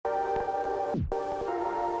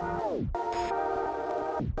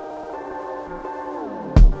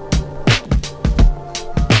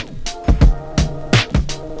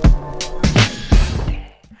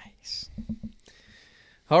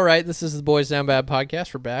All right, this is the Boys Down Bad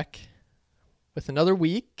podcast. We're back with another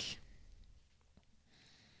week.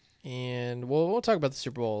 And we'll talk about the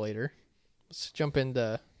Super Bowl later. Let's jump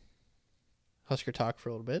into Husker talk for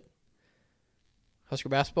a little bit. Husker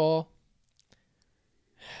basketball.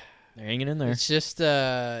 They're hanging in there. It's just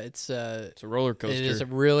it's a roller coaster. It is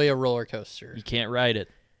really a roller coaster. You can't ride it.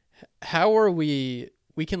 How are we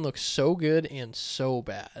can look so good and so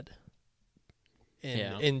bad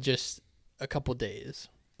in just a couple days.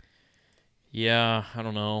 Yeah, I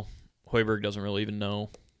don't know. Hoiberg doesn't really even know.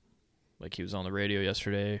 Like, he was on the radio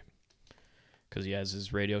yesterday because he has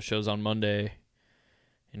his radio shows on Monday,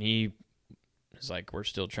 and he is like, we're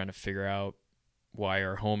still trying to figure out why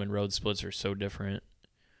our home and road splits are so different.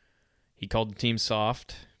 He called the team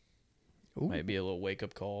soft. Ooh. Might be a little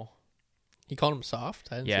wake-up call. He called him soft?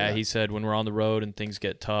 I didn't see that. He said when we're on the road and things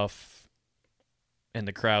get tough and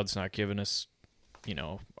the crowd's not giving us,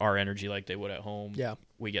 our energy like they would at home,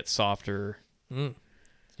 we get softer. It's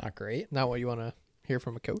not great. Not what you want to hear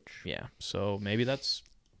from a coach. Yeah, so maybe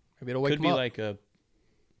it'll wake could be up. like a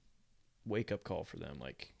wake-up call for them.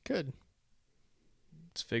 Like, could.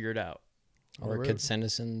 Let's figure it out. Or it could send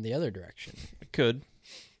us in the other direction. It could.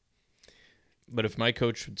 But if my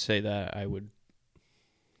coach would say that, I would.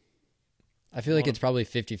 I feel like it's probably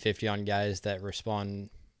 50-50 on guys that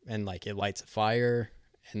respond and, like, it lights a fire,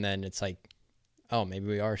 and then it's like, oh, maybe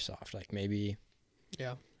we are soft. Like, maybe.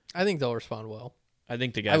 Yeah. I think they'll respond well. I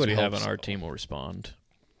think the guys we have on our team will respond.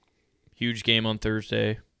 Huge game on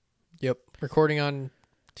Thursday. Yep. Recording on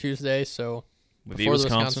Tuesday, so before the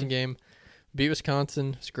Wisconsin game. Beat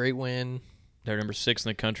Wisconsin. It's a great win. They're number 6 in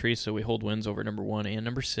the country, so we hold wins over number 1 and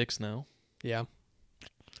number 6 now. Yeah.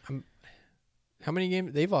 How many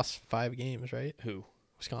games? They've lost 5 games, right? Who?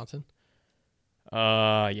 Wisconsin.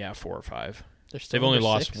 4 or 5. They've only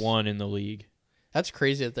lost 1 in the league. That's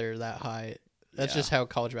crazy that they're that high. That's just how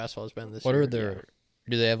college basketball has been this year. What are their?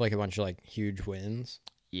 Do they have like a bunch of like huge wins?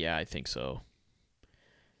 Yeah, I think so.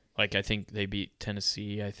 Like, I think they beat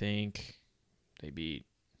Tennessee. I think they beat.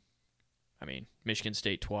 Michigan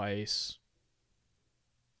State twice.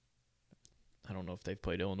 I don't know if they've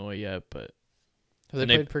played Illinois yet, but have they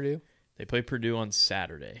played Purdue? They played Purdue on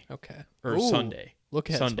Saturday. Okay. Or Sunday. Look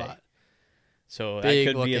ahead Sunday. Spot. So Big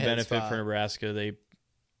that could be a benefit spot for Nebraska. They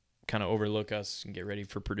kind of overlook us and get ready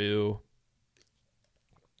for Purdue.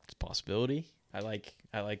 It's a possibility. I like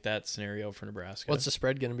that scenario for Nebraska. What's the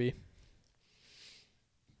spread going to be?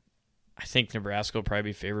 I think Nebraska will probably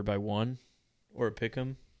be favored by 1 or a pick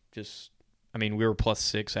 'em. We were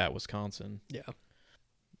 +6 at Wisconsin. Yeah.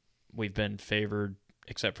 We've been favored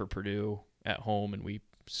except for Purdue at home, and we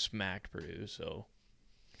smacked Purdue. So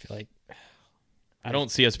I feel like I don't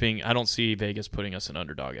see Vegas putting us an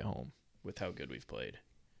underdog at home with how good we've played.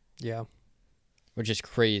 Yeah. Which is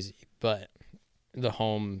crazy, but the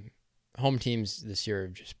home teams this year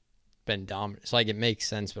have just been dominant. It's like it makes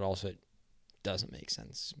sense, but also it doesn't make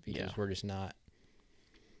sense because we're just not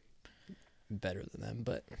better than them.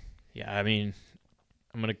 But yeah, I'm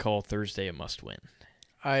going to call Thursday a must-win.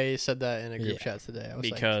 I said that in a group chat today.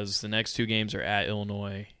 Because the next 2 games are at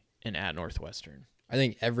Illinois and at Northwestern. I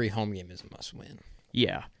think every home game is a must-win.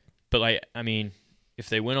 Yeah, but if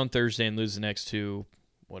they win on Thursday and lose the next 2,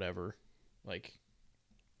 whatever,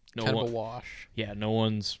 kind of a wash. Yeah, the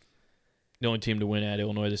only team to win at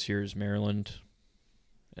Illinois this year is Maryland,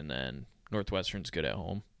 and then Northwestern's good at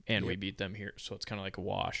home, and we beat them here, so it's kind of like a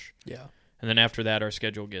wash. Yeah, and then after that, our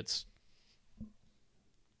schedule gets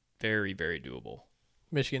very, very doable.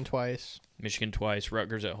 Michigan twice,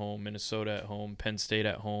 Rutgers at home, Minnesota at home, Penn State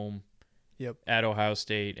at home. Yep. At Ohio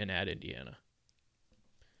State and at Indiana.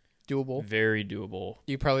 Doable. Very doable.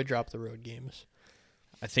 You probably drop the road games.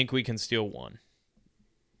 I think we can steal 1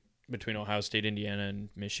 between Ohio State, Indiana, and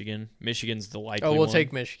Michigan. Michigan's the likely one. Oh, we'll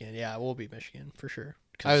take Michigan. Yeah, we'll beat Michigan for sure.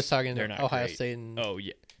 I was talking to Ohio State and... Oh,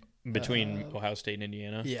 yeah. Between Ohio State and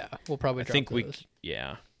Indiana? Yeah, we'll probably drop those.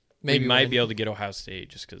 Maybe we might be able to get Ohio State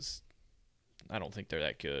just because I don't think they're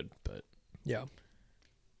that good. But yeah.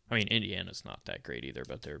 Indiana's not that great either,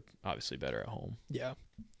 but they're obviously better at home. Yeah.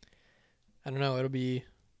 I don't know. It'll be...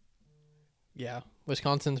 Yeah.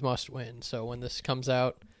 Wisconsin's must win. So when this comes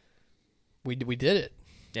out, we did it.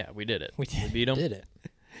 Yeah, we did it. We beat them. Did it.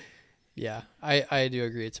 Yeah. I do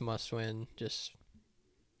agree it's a must win. Just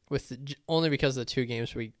only because the 2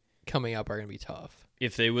 games coming up are going to be tough.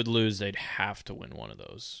 If they would lose, they'd have to win one of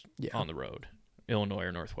those on the road. Illinois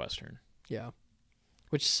or Northwestern. Yeah.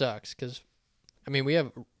 Which sucks because, we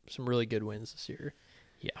have some really good wins this year.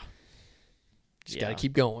 Yeah. Just got to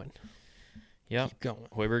keep going. Yeah. Keep going.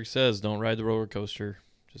 Hoiberg says, don't ride the roller coaster.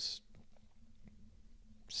 Just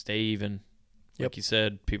stay even. Like you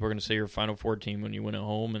said, people are going to say you're a Final Four team when you win at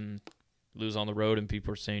home and lose on the road, and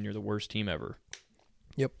people are saying you're the worst team ever.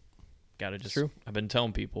 Yep. Got to just. True. I've been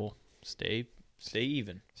telling people, stay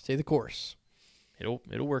even. Stay the course.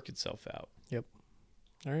 It'll work itself out. Yep.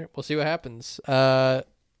 All right, we'll see what happens. A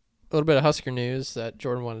little bit of Husker news that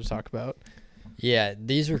Jordan wanted to talk about. Yeah,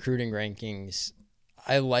 these recruiting rankings,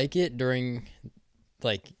 I like it during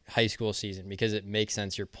like high school season because it makes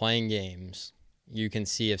sense. You're playing games. You can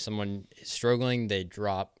see if someone is struggling, they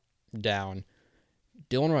drop down.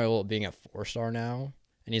 Dylan Raiola being a 4-star now,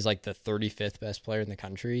 and he's like the 35th best player in the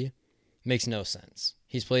country, makes no sense.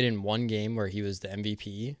 He's played in one game where he was the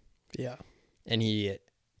MVP. Yeah. And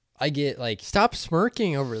I get like... Stop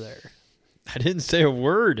smirking over there. I didn't say a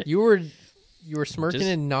word. You were smirking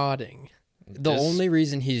and nodding. The only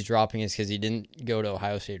reason he's dropping is because he didn't go to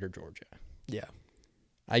Ohio State or Georgia. Yeah.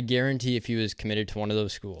 I guarantee if he was committed to one of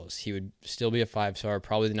those schools, he would still be a 5-star,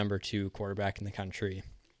 probably the number 2 quarterback in the country.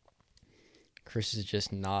 Chris is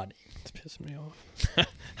just nodding. It's pissing me off.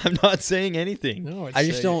 I'm not saying anything. No, I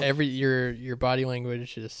just don't. Your body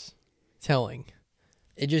language is telling.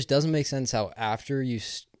 It just doesn't make sense how after you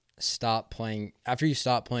stop playing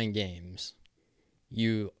games,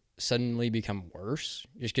 you suddenly become worse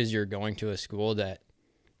just because you're going to a school that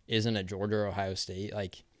isn't a Georgia or Ohio State.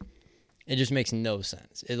 Like, it just makes no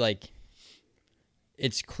sense.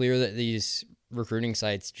 It's clear that these recruiting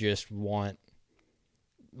sites just want,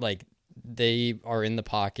 like, they are in the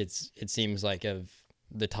pockets, it seems like, of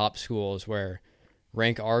the top schools where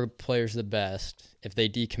rank our players the best. If they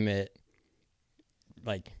decommit,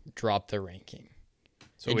 like, drop their ranking.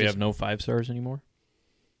 So we have no 5-stars anymore?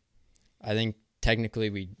 I think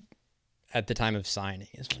technically we, at the time of signing,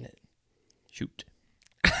 is when it... Shoot.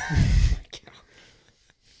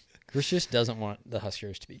 Chris just doesn't want the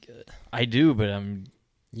Huskers to be good. I do, but I'm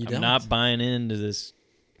don't? not buying into this,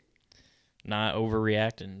 not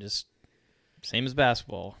overreacting. Just same as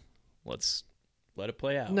basketball. Let's let it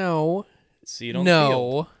play out. No. See it on the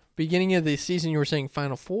field. Beginning of the season, you were saying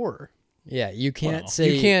Final Four. Yeah, you can't Well,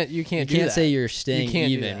 say you can't say you're staying can't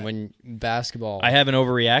do even that. when basketball. I haven't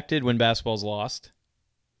overreacted when basketball's lost,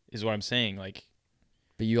 is what I'm saying. Like,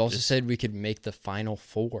 but you also said we could make the Final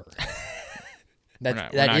Four. we're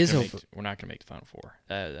not that is gonna over. we're not going to make the Final Four.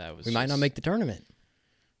 That was. We might not make the tournament.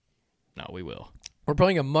 No, we will. We're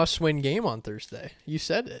playing a must-win game on Thursday. You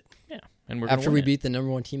said it. Yeah, and we're After gonna we win beat the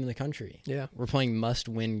number 1 team in the country. Yeah. We're playing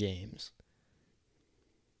must-win games.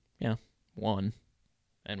 Yeah, one,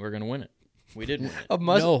 and we're going to win it. We did win it.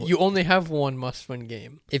 No. You only have one must-win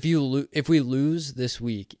game. If we lose this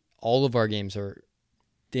week, all of our games are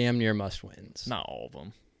damn near must-wins. Not all of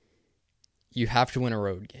them. You have to win a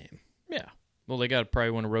road game. Yeah. Well, they got to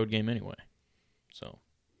probably win a road game anyway. So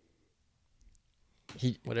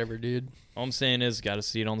Whatever, dude. all I'm saying is, got to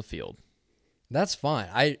see it on the field. That's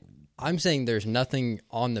fine. I'm saying there's nothing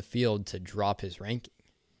on the field to drop his ranking.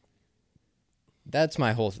 That's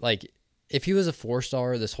my whole like. If he was a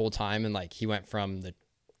 4-star this whole time and like he went from the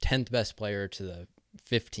 10th best player to the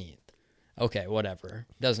 15th, okay, whatever.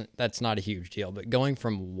 That's not a huge deal. But going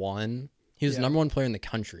from 1, he was the number 1 player in the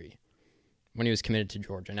country when he was committed to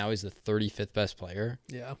Georgia. Now he's the 35th best player.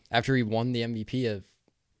 Yeah. After he won the MVP of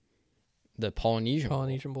the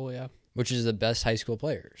Polynesian Bowl, yeah. which is the best high school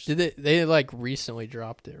players. Did they like recently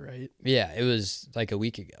dropped it, right? Yeah, it was like a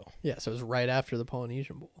week ago. Yeah, so it was right after the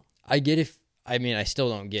Polynesian Bowl. I still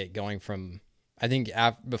don't get going from, I think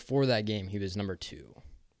before that game, he was number 2.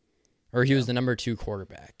 Or he was the number 2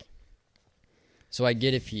 quarterback. So I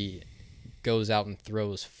get if he goes out and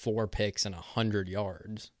throws 4 picks and 100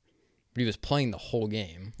 yards. But he was playing the whole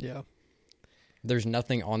game. Yeah. There's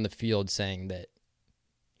nothing on the field saying that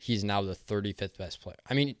he's now the 35th best player.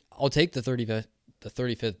 I mean, I'll take the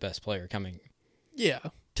 35th best player coming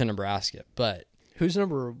to Nebraska, but who's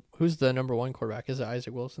the number 1 quarterback? Is it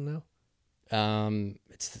Isaac Wilson now?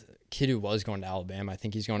 It's the kid who was going to Alabama. I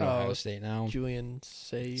think he's going to Ohio State now. Julian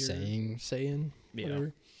Saying. Yeah.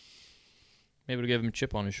 Whatever. Maybe it'll give him a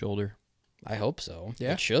chip on his shoulder. I hope so.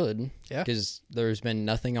 Yeah. It should. Yeah. Because there's been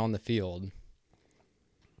nothing on the field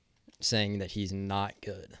saying that he's not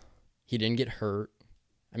good. He didn't get hurt.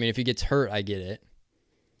 I mean, if he gets hurt, I get it.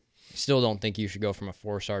 Still don't think you should go from a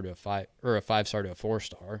 4-star to a 5 or a 5-star to a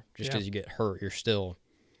 4-star just because you get hurt. You're still,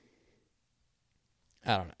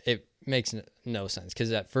 I don't know. It makes no sense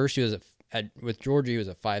because at first he was with Georgia he was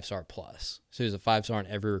a 5-star plus, so he was a 5-star on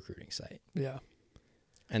every recruiting site. Yeah,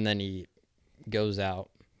 and then he goes out,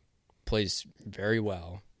 plays very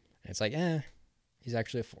well, and it's like, he's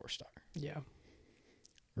actually a 4-star. Yeah,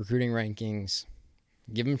 recruiting rankings,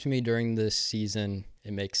 give them to me during this season.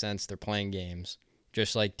 It makes sense. They're playing games.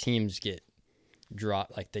 Just like teams get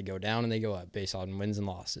drop, like they go down and they go up based on wins and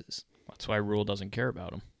losses. That's why Rule doesn't care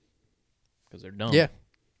about them because they're dumb. Yeah.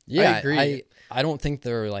 Yeah, I agree. I don't think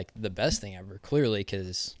they're like the best thing ever. Clearly,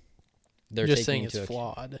 because they're just taking saying it's into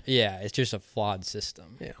flawed, yeah, it's just a flawed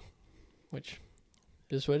system. Yeah. which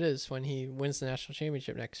is what it is. When he wins the national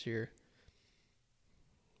championship next year,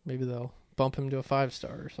 maybe they'll bump him to a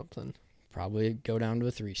 5-star or something. Probably go down to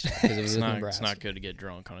a 3-star because it was Nebraska. It's not good to get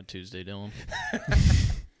drunk on a Tuesday, Dylan.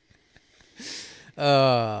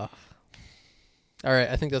 All right,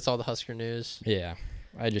 I think that's all the Husker news. Yeah,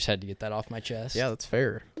 I just had to get that off my chest. Yeah, that's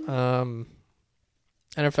fair.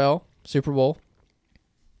 NFL, Super Bowl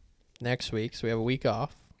next week, so we have a week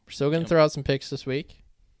off. We're still going to throw out some picks this week.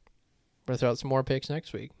 We're going to throw out some more picks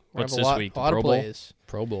next week. What's this week? A lot of plays.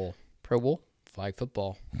 Pro Bowl. Pro Bowl? Flag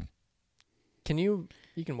football. Can you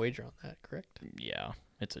can wager on that, correct? Yeah,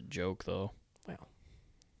 it's a joke, though. Wow.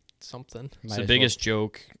 Something. It's the biggest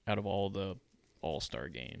joke out of all the all-star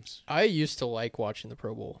games. I used to like watching the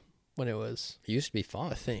Pro Bowl when it was It used to be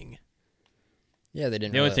fun. a thing. Yeah, they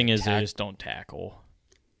didn't. The only thing is they just don't tackle.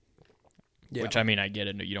 Yeah. Which, I mean, I get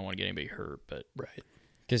it. You don't want to get anybody hurt, but... Right.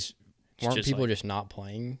 Because It's weren't just people like- just not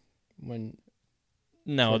playing when...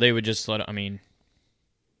 No, they would just let... I mean,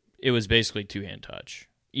 it was basically two-hand touch,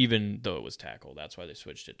 even though it was tackle. That's why they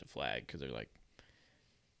switched it to flag, because they're like...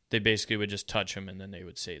 They basically would just touch them, and then they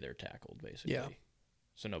would say they're tackled, basically. Yeah.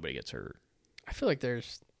 So nobody gets hurt. I feel like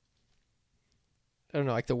there's... I don't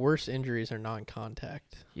know, like the worst injuries are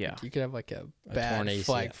non-contact. Yeah. Like you could have like a A bad torn ACL.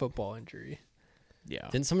 flag football injury. Yeah.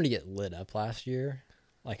 Didn't somebody get lit up last year?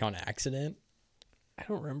 Like on accident? I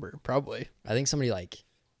don't remember. Probably. I think somebody like...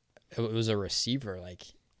 It was a receiver, like,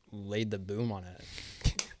 laid the boom on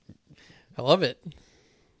it. I love it.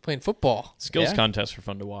 Playing football. Skills Yeah. contests are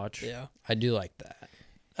fun to watch. Yeah. I do like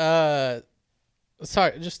that.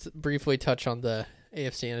 Sorry, just to briefly touch on the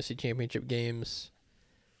AFC NFC Championship games.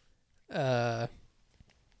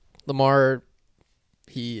 Lamar,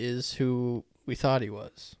 he is who we thought he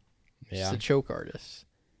was. Yeah. Just a choke artist.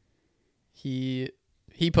 He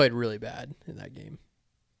played really bad in that game.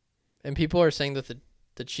 And people are saying that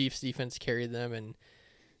the Chiefs defense carried them and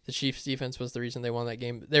the Chiefs defense was the reason they won that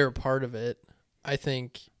game. They were part of it. I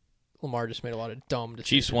think Lamar just made a lot of dumb decisions.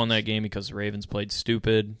 Chiefs won that game because the Ravens played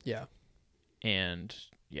stupid. Yeah. And,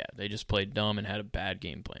 yeah, they just played dumb and had a bad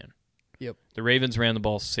game plan. Yep. The Ravens ran the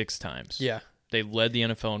ball 6 times. Yeah. They led the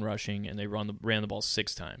NFL in rushing, and they ran the ball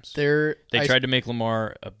 6 times. They Tried to make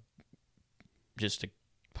Lamar just a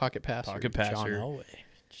pocket passer. pocket John passer, Elway.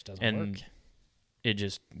 Just doesn't and work. it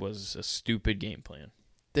just was a stupid game plan.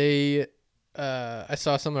 They I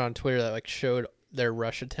saw someone on Twitter that like showed their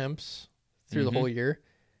rush attempts through the whole year.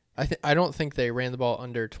 I don't think they ran the ball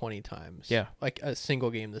under 20 times. Yeah. Like a single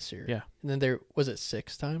game this year. Yeah. And then there was it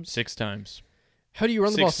 6 times? 6 times. How do you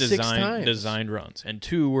run the ball 6 times? Designed runs, and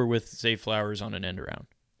 2 were with Zay Flowers on an end around.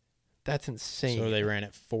 That's insane. So they ran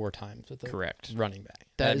it 4 times with the Correct. running back.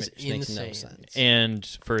 That is makes no insane. sense. And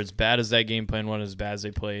for as bad as that game plan was, as bad as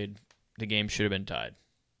they played, the game should have been tied.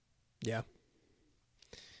 Yeah.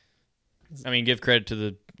 I mean, give credit to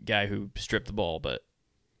the guy who stripped the ball, but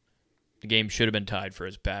the game should have been tied for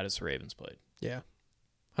as bad as the Ravens played. Yeah.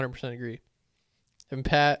 100% agree. And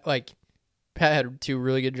Pat had 2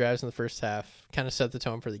 really good drives in the first half, kind of set the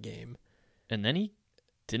tone for the game. And then he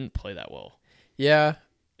didn't play that well Yeah.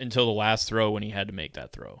 until the last throw when he had to make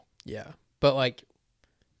that throw. Yeah. But like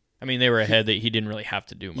I mean, they were ahead that he didn't really have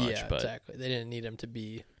to do much, yeah, but exactly. They didn't need him to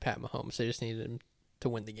be Pat Mahomes. They just needed him to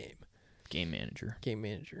win the game. game manager. Game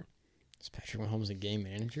manager. Is Patrick Mahomes a game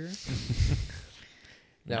manager?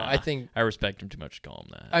 No, Nah, I think I respect him too much to call him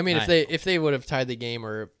that. I mean I if they would have tied the game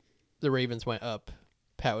or the Ravens went up,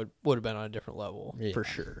 Pat would have been on a different level for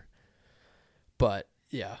sure. But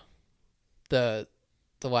yeah. The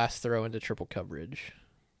last throw into triple coverage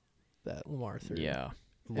that Lamar threw. Yeah.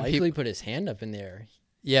 Likely put his hand up in there.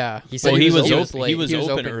 Yeah. He said Well, he was open. open. He was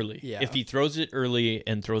open open. early. Yeah. If he throws it early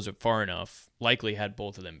and throws it far enough, likely had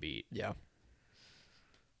both of them beat. Yeah.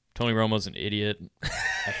 Tony Romo's an idiot.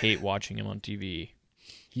 I hate watching him on TV.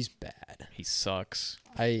 He's bad. He sucks.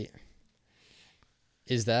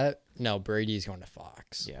 No, Brady's going to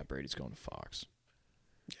Fox. Yeah, Brady's going to Fox.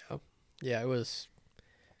 Yeah, it was.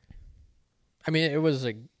 I mean, it was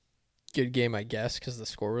a good game, I guess, because the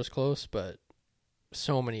score was close, but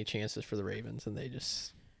so many chances for the Ravens, and they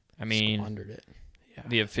just. I mean, Squandered it. Yeah.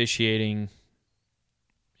 the officiating,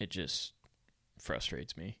 it just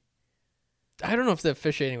frustrates me. I don't know if the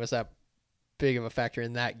officiating was that big of a factor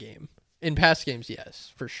in that game. In past games,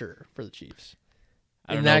 yes, for sure, for the Chiefs.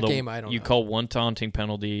 I In don't that know, game, I don't You know. call one taunting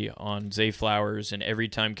penalty on Zay Flowers, and every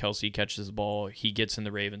time Kelsey catches the ball, he gets in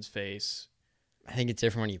the Ravens' face. I think it's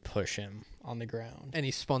different when you push him on the ground. And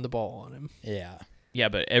he spun the ball on him. Yeah. Yeah,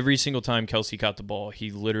 but every single time Kelsey caught the ball,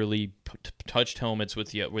 he literally touched helmets with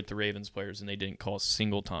the Ravens players, and they didn't call a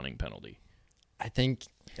single taunting penalty. I think,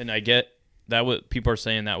 And I get that. What people are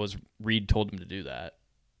saying that was Reed told him to do that,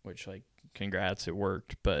 which like, congrats, it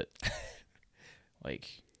worked. But like,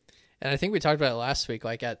 And I think we talked about it last week.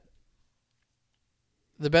 Like at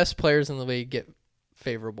the best players in the league get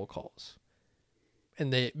favorable calls,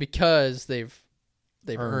 and because they've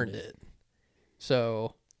earned it.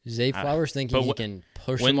 So Zay Flowers thinking but he can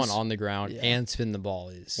push someone on the ground Yeah. and spin the ball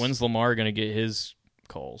is... when's Lamar going to get his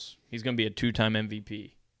calls? He's going to be a 2-time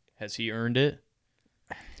MVP. Has he earned it?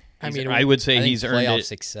 I would say I think he's earned playoff it.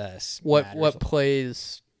 success. what matters.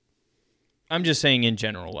 plays? I'm just saying in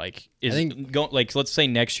general. Like, let's say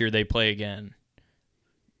next year they play again.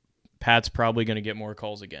 Pat's probably going to get more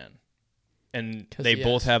calls again, and 'Cause they he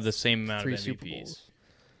both has have the same amount 3 of Super MVPs. Bowls.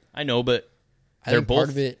 I know, but I they're think both part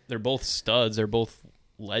of it they're both studs. They're both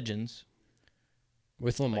legends.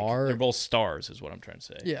 with Like, Lamar, they're both stars, is what I'm trying to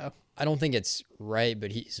say. Yeah. I don't think it's right,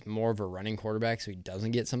 but he's more of a running quarterback, so he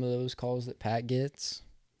doesn't get some of those calls that Pat gets.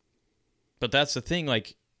 But that's the thing.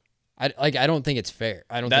 Like, I don't think it's fair.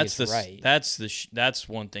 I don't think it's right. That's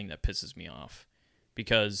one thing that pisses me off,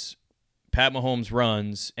 because Pat Mahomes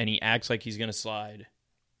runs and he acts like he's going to slide,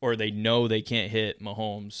 or they know they can't hit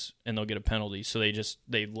Mahomes and they'll get a penalty, so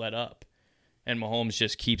they let up, and Mahomes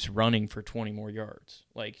just keeps running for 20 more yards.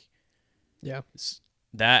 Like, Yeah.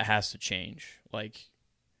 that has to change. Like,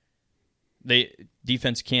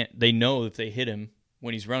 defense can't. They know if they hit him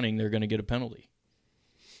when he's running, they're going to get a penalty.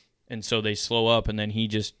 And so they slow up, and then he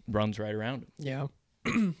just runs right around him. Yeah.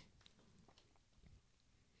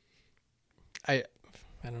 I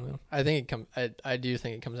don't know. I think I do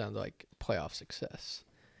think it comes down to like playoff success.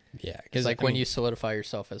 Yeah, Because like when you solidify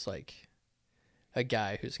yourself as like a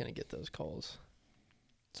guy who's going to get those calls.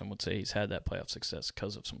 Some would say he's had that playoff success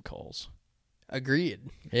because of some calls. Agreed.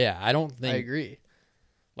 Yeah, I don't I think agree.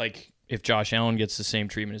 Like, if Josh Allen gets the same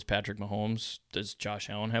treatment as Patrick Mahomes, does Josh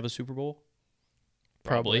Allen have a Super Bowl?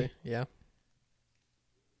 Probably. Yeah.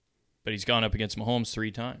 But he's gone up against Mahomes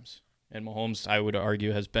 3 times. And Mahomes, I would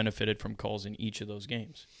argue, has benefited from calls in each of those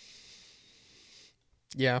games.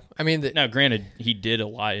 Yeah. I mean, Now, granted, he did a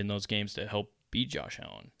lot in those games to help beat Josh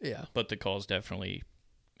Allen. yeah. But the calls definitely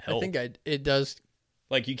help. I think it does.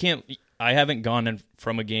 Like, you can't... I haven't gone in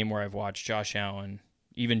from a game where I've watched Josh Allen,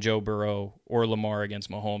 even Joe Burrow, or Lamar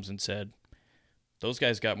against Mahomes and said, those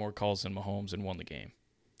guys got more calls than Mahomes and won the game.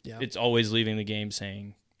 Yeah. It's always leaving the game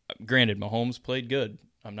saying, granted, Mahomes played good.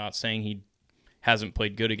 I'm not saying he hasn't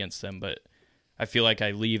played good against them, but I feel like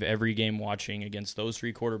I leave every game watching against those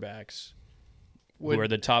 3 quarterbacks who are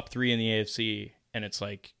the top 3 in the AFC, and it's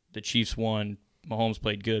like the Chiefs won, Mahomes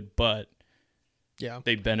played good, but Yeah.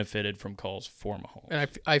 they benefited from calls for Mahomes. And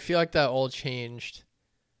I feel like that all changed.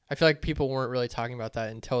 I feel like people weren't really talking about that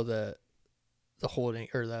until the holding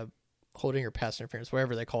or pass interference,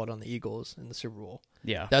 whatever they call it on the Eagles in the Super Bowl.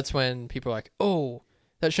 Yeah. That's when people are like, "Oh,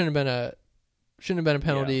 that shouldn't have been a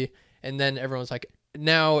penalty." Yeah. And then everyone's like,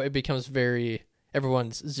 now it becomes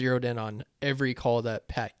everyone's zeroed in on every call that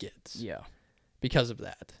Pat gets. Yeah. Because of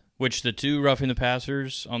that. Which the 2 roughing the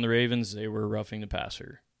passers on the Ravens, they were roughing the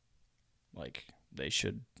passer. Like, they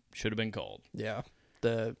should have been called. Yeah.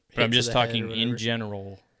 But I'm just talking in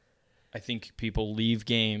general. I think people leave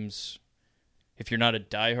games, if you're not a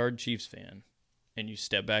diehard Chiefs fan and you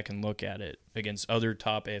step back and look at it against other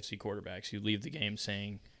top AFC quarterbacks, you leave the game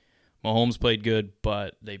saying Mahomes played good,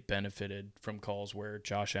 but they benefited from calls where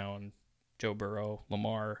Josh Allen, Joe Burrow,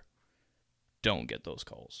 Lamar don't get those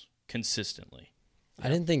calls consistently. I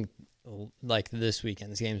didn't think like this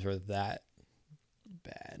weekend's games were that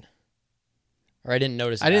bad. Or I didn't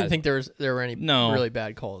notice. I didn't think there were any No. really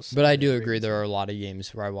bad calls. But I do agree there are a lot of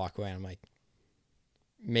games where I walk away and I'm like,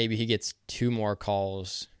 maybe he gets 2 more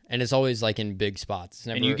calls, and it's always like in big spots. It's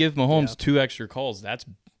never, And you give Mahomes yeah. 2 extra calls,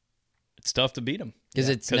 it's tough to beat him. because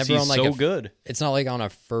it's Because never he's on like so good. It's not like on a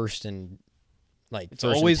first and like It's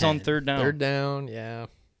first always and on 10. third down Third down, yeah.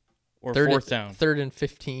 or Third fourth down. 3rd and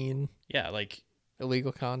 15, Yeah, like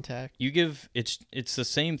illegal contact. you give it's the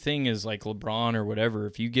same thing as like LeBron or whatever.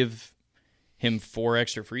 If you give him 4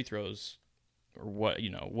 extra free throws, or what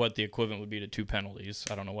the equivalent would be to 2 penalties.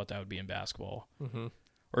 I don't know what that would be in basketball. Mm-hmm.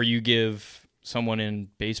 Or you give someone in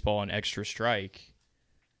baseball an extra strike.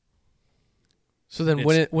 So then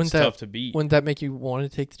It's tough to beat. wouldn't that make you want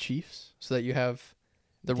to take the Chiefs so that you have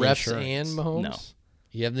the refs insurance. and Mahomes? No.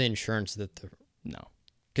 You have the insurance that No.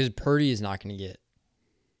 because Purdy is not going to get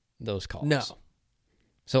those calls. No.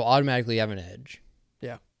 So automatically you have an edge.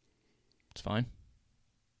 It's fine.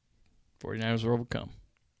 49ers will overcome.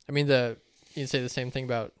 I mean, the You can say the same thing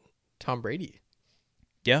about Tom Brady.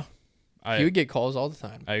 Yeah. He would get calls all the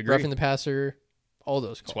time. I agree. Roughing the passer, all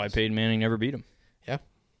those calls. That's why Peyton Manning never beat him. Yeah.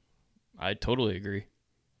 I totally agree.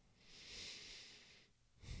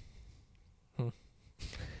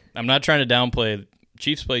 I'm not trying to downplay.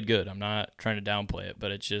 Chiefs played good. I'm not trying to downplay it,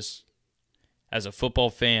 but it's just, as a football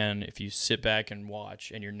fan, if you sit back and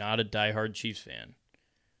watch and you're not a diehard Chiefs fan,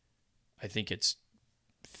 I think it's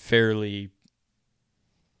fairly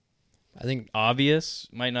obvious,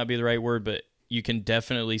 might not be the right word, but you can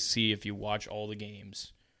definitely see if you watch all the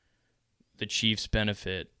games, the Chiefs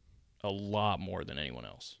benefit a lot more than anyone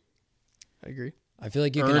else. I agree. I feel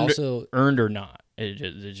like you can also earned or not, it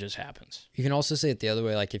just happens. You can also say it the other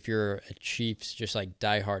way. Like if you're a Chiefs just like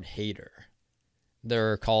diehard hater,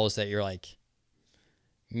 there are calls that you're like,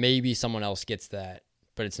 maybe someone else gets that,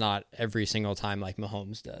 but it's not every single time like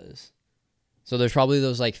Mahomes does. So there's probably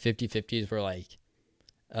those like 50-50s where like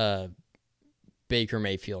Baker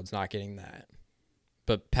Mayfield's not getting that,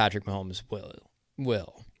 but Patrick Mahomes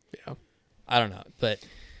will. Yeah. I don't know, but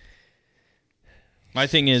my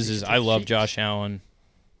thing is I love Josh Allen.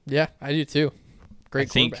 Yeah, I do too. Great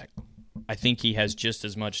quarterback. I think he has just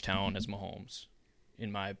as much talent as Mahomes, in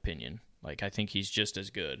my opinion. Like I think he's just as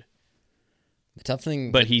good. The tough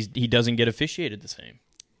thing, but he doesn't get officiated the same.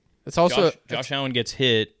 It's also Josh Allen gets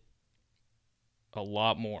hit a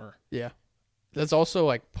lot more. Yeah, that's also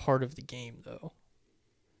like part of the game though.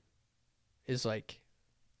 Is like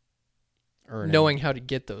knowing how to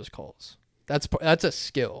get those calls. That's a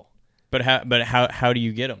skill. But how do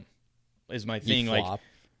you get them? Is my thing. You flop.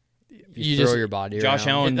 You throw just, your body Josh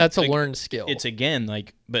around. Allen. That's a learned skill. It's again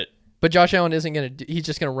like, but Josh Allen isn't gonna. He's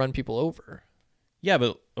just gonna run people over. Yeah,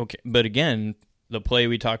 but okay, but again, the play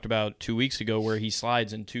we talked about 2 weeks ago where he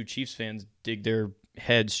slides and two Chiefs fans dig their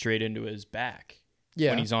head straight into his back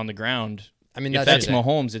when he's on the ground. I mean, if that's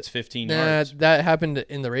Mahomes, it's 15 yards. That happened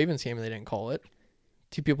in the Ravens game and they didn't call it.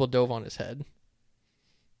 2 people dove on his head.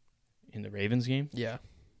 In the Ravens game? Yeah.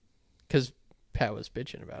 Because Pat was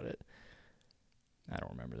bitching about it. I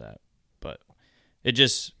don't remember that. But it's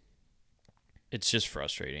just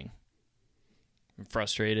frustrating. I'm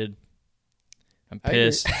frustrated. I'm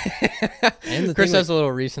pissed. And Chris has a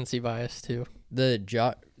little recency bias too. The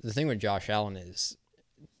thing with Josh Allen is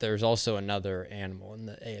there's also another animal in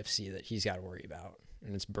the AFC that he's got to worry about,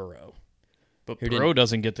 and it's Burrow. But Burrow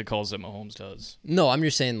doesn't get the calls that Mahomes does. No, I'm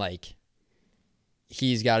just saying like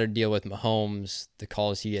he's got to deal with Mahomes, the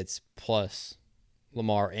calls he gets, plus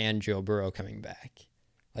Lamar and Joe Burrow coming back.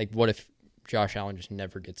 Like, what if Josh Allen just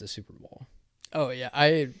never gets a Super Bowl? Oh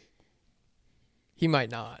yeah, he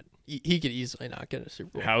might not. He could easily not get a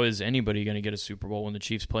Super Bowl. How is anybody going to get a Super Bowl when the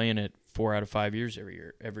Chiefs play in it 4 out of 5 years every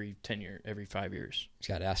year, every 5 years? He's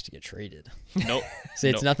got asked to get traded. Nope.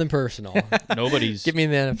 It's nothing personal. Nobody's Give me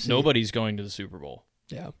the NFC. Nobody's going to the Super Bowl.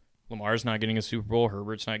 Yeah. Lamar's not getting a Super Bowl.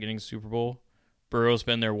 Herbert's not getting a Super Bowl. Burrow's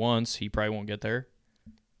been there once. He probably won't get there.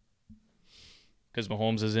 Because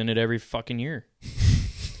Mahomes is in it every fucking year.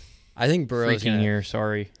 I think Burrow's year,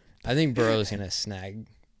 sorry. I think Burrow's going to snag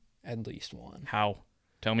at least one. How?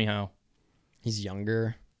 Tell me how. He's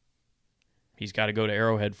younger. He's got to go to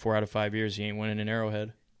Arrowhead 4 out of 5 years. He ain't winning in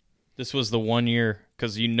Arrowhead. This was the 1 year,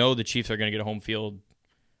 because you know the Chiefs are going to get a home field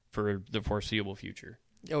for the foreseeable future.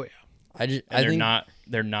 Oh, yeah. I think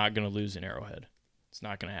they're not going to lose in Arrowhead. It's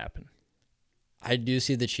not going to happen. I do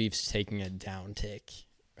see the Chiefs taking a down tick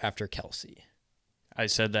after Kelsey.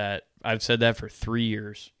 I've said that for 3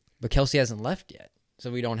 years. But Kelsey hasn't left yet,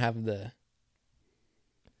 so we don't have the...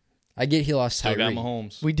 I get he lost Still got Tyreek.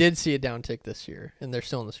 Mahomes. We did see a downtick this year, and they're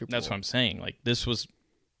still in the Super Bowl. That's what I'm saying. Like, this was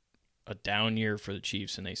a down year for the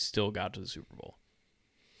Chiefs, and they still got to the Super Bowl.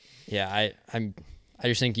 Yeah, I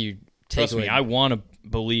just think you take Trust away... me, I want to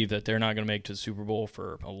believe that they're not going to make it to the Super Bowl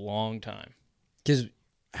for a long time. Because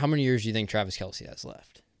how many years do you think Travis Kelsey has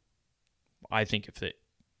left? I think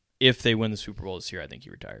if they win the Super Bowl this year, I think he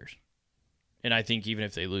retires. And I think even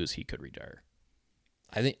if they lose, he could retire.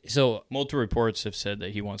 I think so. Multiple reports have said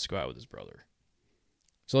that he wants to go out with his brother.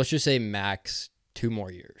 So let's just say max 2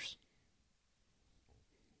 more years.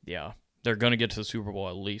 Yeah. They're going to get to the Super Bowl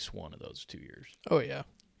at least one of those 2 years. Oh, yeah.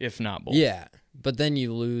 If not both. Yeah, but then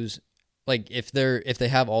you lose. Like, if they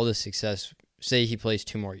have all this success, say he plays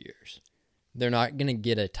 2 more years, they're not going to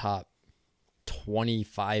get a top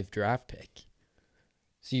 25 draft pick.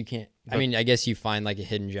 So you can't. I mean, I guess you find like a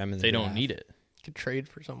hidden gem in the They draft. don't need it. Could trade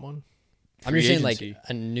for someone. I'm just saying, like, agency.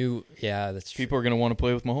 a new... Yeah, that's true. People are going to want to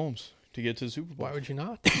play with Mahomes to get to the Super Bowl. Why would you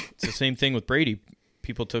not? It's the same thing with Brady.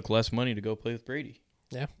 People took less money to go play with Brady.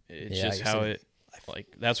 Yeah. It's Yeah, just I guess how like,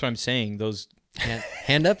 that's what I'm saying. Those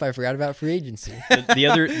Hand up, I forgot about free agency.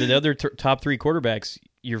 the other top 3 quarterbacks,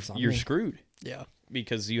 you're Something. screwed Yeah.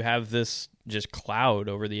 because you have this just cloud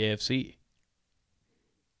over the AFC.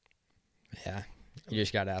 Yeah. You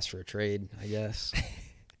just got to ask for a trade, I guess.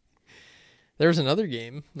 There was another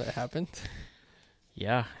game that happened.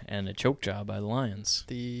 Yeah, and a choke job by the Lions.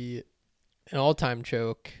 An all-time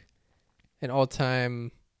choke, an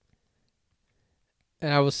all-time,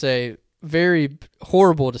 and I will say very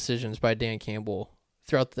horrible decisions by Dan Campbell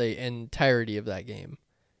throughout the entirety of that game.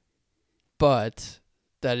 But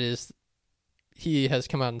he has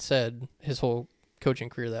come out and said his whole coaching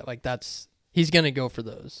career that he's going to go for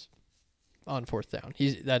those on fourth down.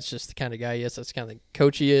 That's just the kind of guy he is. That's the kind of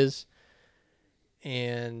coach he is.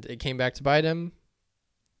 And it came back to bite him.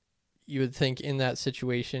 You would think in that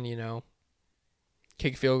situation,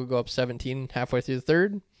 kick a field goal, go up 17 halfway through the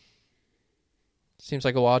third. Seems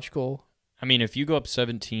like a logical. I mean, if you go up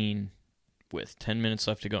 17 with 10 minutes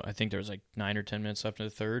left to go, I think there was 9 or 10 minutes left in the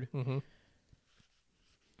third. Mm-hmm.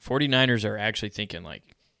 49ers are actually thinking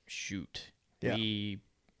shoot, Yeah.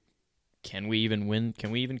 Can we even win?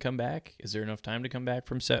 Can we even come back? Is there enough time to come back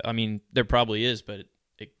from set? I mean, there probably is, but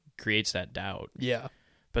it creates that doubt. Yeah.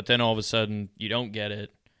 But then all of a sudden, you don't get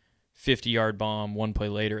it. 50-yard bomb, one play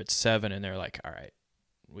later, it's 7, and they're like, all right,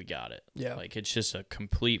 we got it. Yeah. It's just a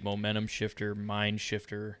complete momentum shifter, mind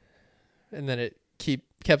shifter. And then it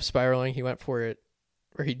kept spiraling. He went for it,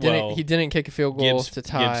 or he didn't kick a field goal to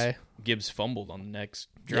tie. Gibbs fumbled on the next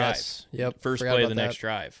drive. Yes. Yep. First Forgot play of about the next that.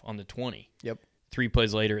 drive on the 20. Yep. 3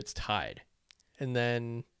 plays later, it's tied. And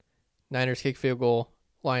then Niners kick field goal.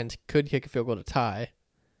 Lions could kick a field goal to tie.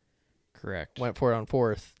 Correct. Went for it on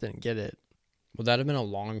fourth. Didn't get it. Would that have been a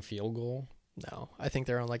long field goal? No. I think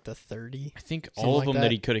they're on the 30. I think Something all of like them that.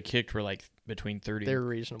 that he could have kicked were between 30 They're and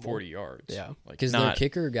reasonable. 40 yards. Yeah. Because their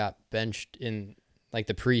kicker got benched in the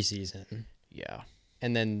preseason, Yeah.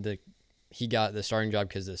 and then he got the starting job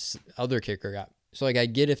because this other kicker got. So I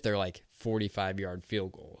get if they're 45-yard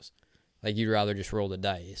field goals, you'd rather just roll the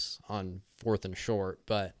dice on fourth and short,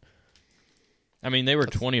 but I mean, they were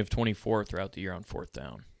 20 of 24 throughout the year on fourth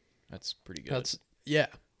down. That's pretty good. Yeah.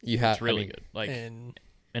 you have That's really good. And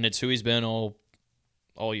And it's who he's been all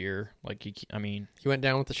year. he went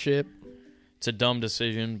down with the ship. It's a dumb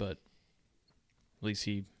decision, but at least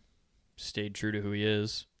he stayed true to who he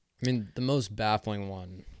is. I mean, the most baffling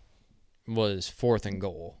one was fourth and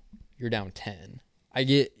goal. You're down 10. I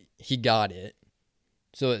get he got it.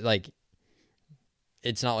 So,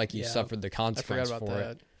 it's not like you Yeah. suffered the I consequence forgot about for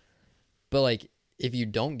that. it. But, if you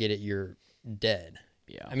don't get it, you're dead.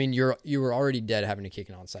 Yeah. I mean, you were already dead having to kick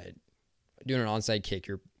an onside. Doing an onside kick,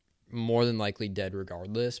 you're more than likely dead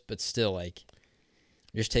regardless. But still,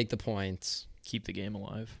 just take the points. Keep the game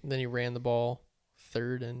alive. And then he ran the ball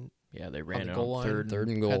third and Yeah, they ran the it goal on line. Third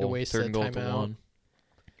and goal. had to waste third that and goal to timeout. 1.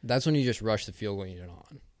 That's when you just rush the field goal unit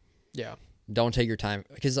on. Yeah. Don't take your time.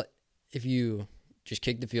 Because if you just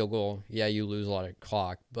kick the field goal, yeah, you lose a lot of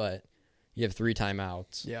clock, but you have 3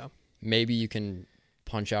 timeouts. Yeah. Maybe you can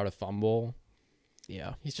punch out a fumble.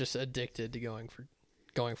 Yeah. He's just addicted to going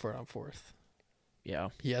for it on fourth. Yeah.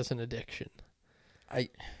 He has an addiction. I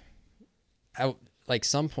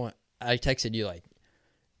some point I texted you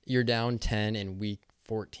you're down 10 in week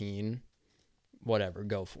 14. Whatever,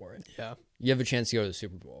 go for it. Yeah. You have a chance to go to the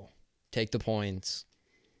Super Bowl. Take the points.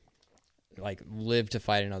 Live to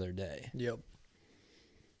fight another day. Yep.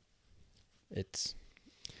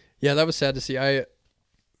 Yeah, that was sad to see.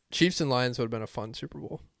 Chiefs and Lions would have been a fun Super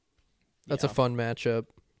Bowl. That's a fun matchup.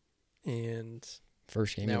 And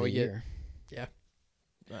first game Now of we the get- year.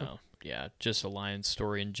 Well, yeah, just a Lions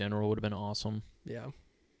story in general would have been awesome. yeah.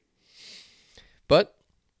 But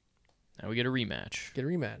Now we get a rematch. get a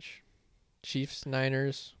rematch. Chiefs,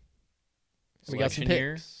 Niners. We got some Election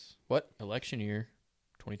year. picks. What? Election year,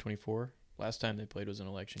 2024. Last time they played was an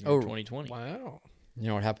election year, Oh, 2020. Wow. You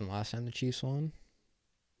know what happened last time the Chiefs won?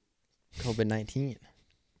 COVID-19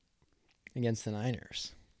 against the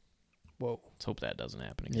Niners. Whoa. Let's hope that doesn't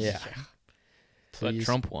happen again. Yeah. But Please.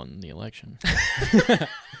 Trump won the election.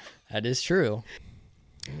 That is true.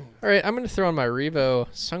 All right, I'm going to throw on my Revo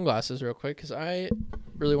sunglasses real quick because I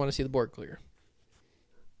really want to see the board clear.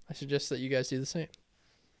 I suggest that you guys do the same.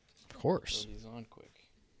 Of course. these on quick.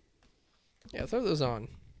 Yeah, throw those on.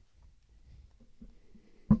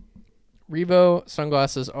 Revo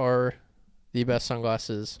sunglasses are the best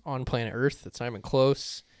sunglasses on planet Earth. It's not even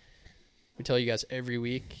close. We tell you guys every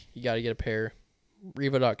week, you got to get a pair.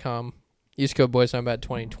 Revo.com. Use code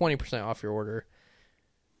BOYSONBAD20, 20% off your order.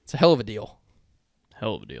 It's a hell of a deal.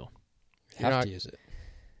 Hell of a deal. You're Have not- to use it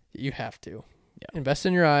You have to. Yeah. Invest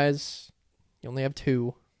in your eyes. You only have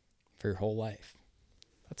 2. for your whole life.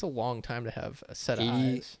 That's a long time to have a set of 80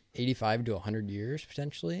 eyes. 85 to 100 years,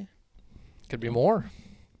 potentially. Could be more.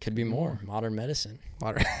 Could be more. Modern medicine.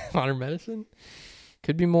 Modern medicine.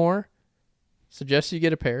 Could be more. Suggest you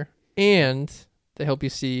get a pair. And they help you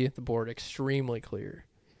see the board extremely clear.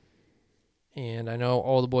 And I know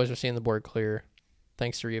all the boys are seeing the board clear.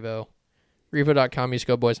 Thanks to Revo. Revo.com, use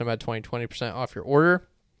code BoysNoMad20, 20% off your order.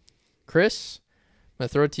 Chris, I'm going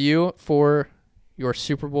to throw it to you for your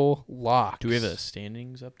Super Bowl locks. Do we have a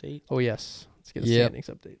standings update? Oh, yes. Let's get a standings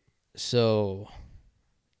update. So,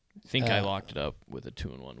 I think I locked it up with a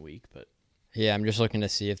 2-1 week, but yeah, I'm just looking to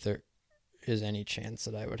see if there is any chance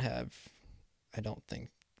that I would have. I don't think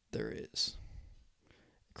there is.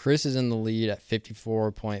 Chris is in the lead at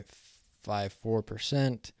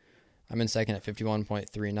 54.54%. I'm in second at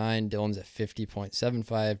 51.39. Dylan's at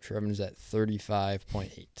 50.75. Trevor's at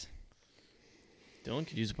 35.8. Dylan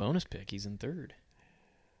could use a bonus pick. He's in third.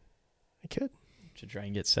 I could. To try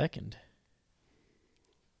and get second.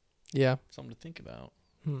 Yeah. Something to think about.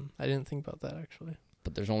 I didn't think about that, actually.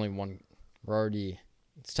 But there's only one.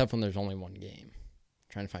 It's tough when there's only one game. I'm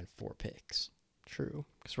trying to find 4 picks. True.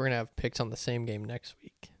 Because we're going to have picks on the same game next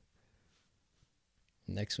week.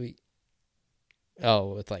 Next week?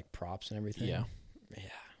 Oh, with like props and everything? Yeah.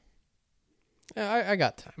 I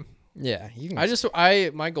got time. Yeah. You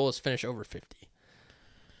can. My goal is to finish over 50.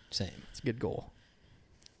 Same. It's a good goal.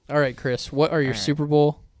 All right, Chris, what are your Super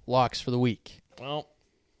Bowl locks for the week? Well,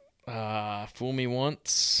 fool me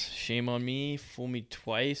once, shame on me. Fool me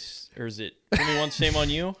twice, or is it fool me once, shame on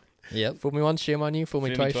you? Yep. Fool me once, shame on you. Fool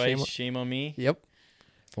me twice, shame on me. Yep.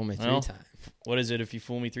 Fool me 3 times. What is it if you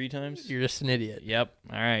fool me 3 times? You're just an idiot. Yep.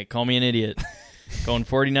 All right, call me an idiot. Going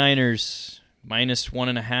 49ers,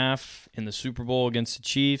 -1.5 in the Super Bowl against the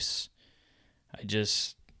Chiefs. I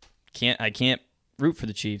just can't root for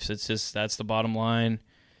the Chiefs. That's the bottom line.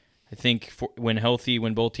 I think when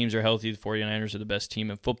both teams are healthy, the 49ers are the best team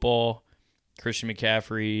in football. Christian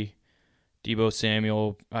McCaffrey, Deebo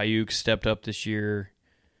Samuel, Ayuk stepped up this year.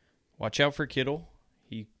 Watch out for Kittle.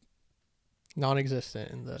 He's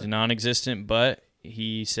non-existent, but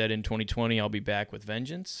he said in 2020, I'll be back with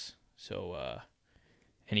vengeance. So,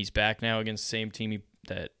 and he's back now against the same team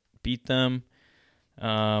that beat them.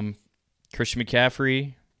 Christian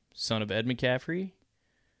McCaffrey, son of Ed McCaffrey,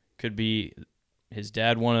 could be. His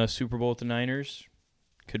dad won a Super Bowl with the Niners.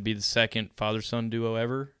 Could be the second father-son duo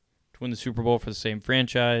ever to win the Super Bowl for the same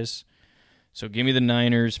franchise. So give me the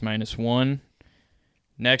Niners -1.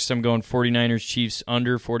 Next, I'm going 49ers Chiefs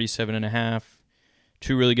under 47.5.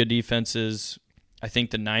 2 really good defenses. I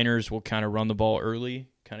think the Niners will kind of run the ball early,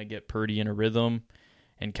 kind of get Purdy in a rhythm,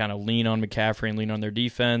 and kind of lean on McCaffrey and lean on their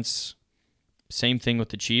defense. Same thing with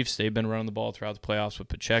the Chiefs. They've been running the ball throughout the playoffs with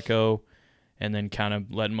Pacheco, and then kind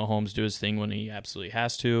of letting Mahomes do his thing when he absolutely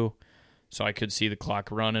has to. So I could see the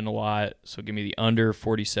clock running a lot. So give me the under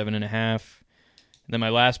 47.5. And then my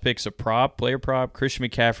last pick's a player prop, Christian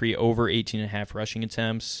McCaffrey over 18.5 rushing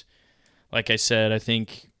attempts. Like I said, I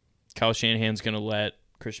think Kyle Shanahan's going to let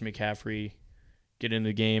Christian McCaffrey get into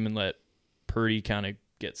the game and let Purdy kind of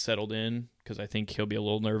get settled in, because I think he'll be a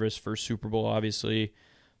little nervous for Super Bowl, obviously.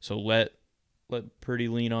 So let Purdy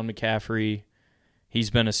lean on McCaffrey.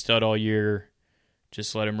 He's been a stud all year.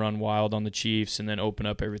 Just let him run wild on the Chiefs and then open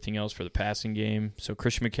up everything else for the passing game. So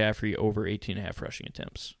Christian McCaffrey over 18.5 rushing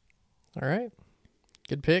attempts. All right.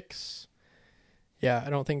 Good picks. Yeah,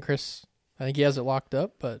 I think he has it locked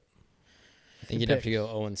up, but I think you'd have to go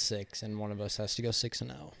 0-6, and one of us has to go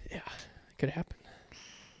 6-0. Yeah, could happen.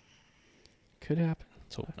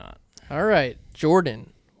 Let's hope not. All right,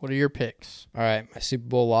 Jordan, what are your picks? All right, my Super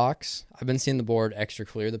Bowl locks. I've been seeing the board extra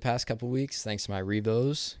clear the past couple weeks thanks to my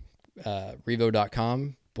Revos.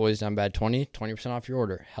 Revo.com, BoysDownBad20, 20% off your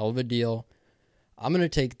order. Hell of a deal. I'm going to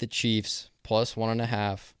take the Chiefs plus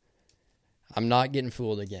 1.5. I'm not getting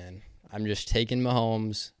fooled again. I'm just taking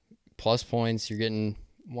Mahomes plus points. You're getting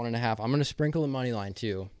 1.5. I'm going to sprinkle the money line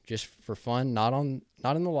too, just for fun. Not in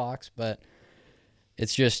the locks, but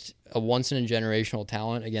it's just a once in a generational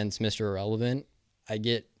talent against Mr. Irrelevant. I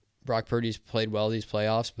get Brock Purdy's played well these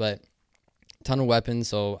playoffs, but a ton of weapons,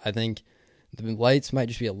 so I think the lights might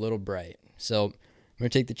just be a little bright. So I'm going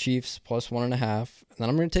to take the Chiefs plus 1.5, and then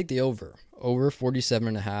I'm going to take the over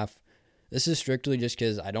 47.5. This is strictly just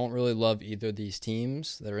because I don't really love either of these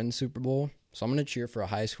teams that are in the Super Bowl. So I'm going to cheer for a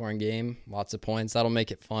high-scoring game, lots of points. That'll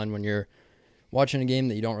make it fun when you're watching a game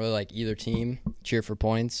that you don't really like either team. Cheer for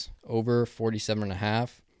points, over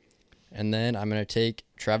 47.5. And then I'm going to take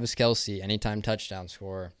Travis Kelce, anytime touchdown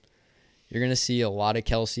scorer. You're going to see a lot of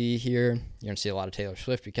Kelce here. You're going to see a lot of Taylor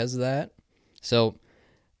Swift because of that. So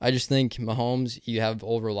I just think Mahomes, you have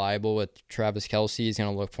old reliable with Travis Kelce. He's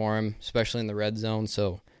going to look for him, especially in the red zone.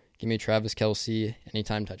 So give me Travis Kelce,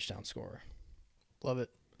 anytime touchdown scorer. Love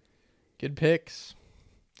it. Good picks.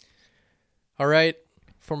 All right,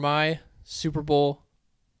 for my Super Bowl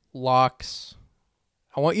locks,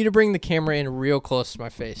 I want you to bring the camera in real close to my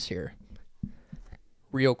face here.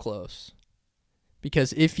 Real close.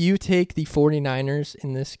 Because if you take the 49ers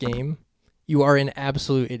in this game, you are an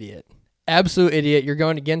absolute idiot. Absolute idiot. You're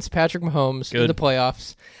going against Patrick Mahomes in the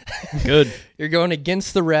playoffs. Good. You're going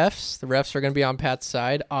against the refs. The refs are going to be on Pat's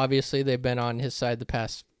side. Obviously, they've been on his side the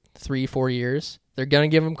past 3-4 years. They're going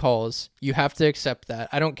to give him calls. You have to accept that.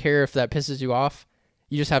 I don't care if that pisses you off.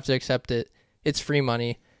 You just have to accept it. It's free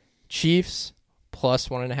money. Chiefs plus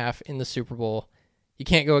 1.5 in the Super Bowl. You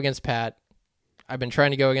can't go against Pat. I've been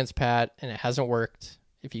trying to go against Pat, and it hasn't worked.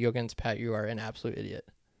 If you go against Pat, you are an absolute idiot.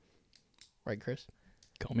 Right, Chris?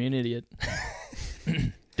 Call me an idiot.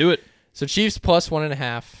 Do it. So Chiefs plus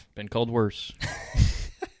 1.5. Been called worse.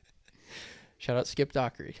 Shout out Skip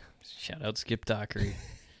Dockery. Shout out Skip Dockery.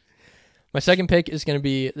 My second pick is going to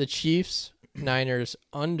be the Chiefs Niners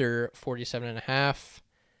under 47.5.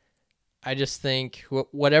 I just think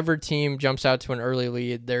whatever team jumps out to an early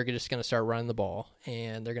lead, they're just going to start running the ball,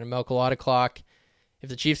 and they're going to milk a lot of clock. If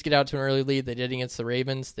the Chiefs get out to an early lead, they did against the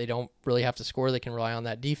Ravens, they don't really have to score. They can rely on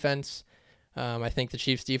that defense. I think the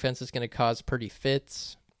Chiefs' defense is going to cause Purdy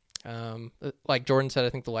fits. Like Jordan said, I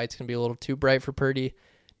think the light's going to be a little too bright for Purdy.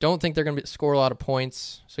 Don't think they're going to score a lot of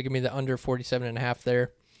points, so give me the under 47.5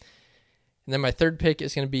 there. And then my third pick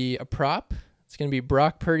is going to be a prop. It's going to be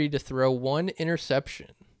Brock Purdy to throw one interception.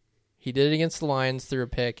 He did it against the Lions through a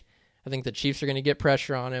pick. I think the Chiefs are going to get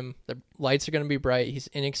pressure on him. The lights are going to be bright. He's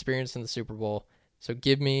inexperienced in the Super Bowl. So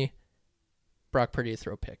give me Brock Purdy to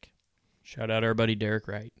throw a pick. Shout out our buddy Derek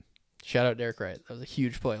Wright. Shout out Derek Wright. That was a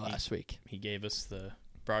huge play last week. He gave us the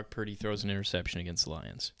Brock Purdy throws an interception against the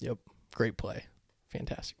Lions. Yep. Great play.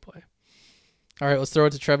 Fantastic play. All right, let's throw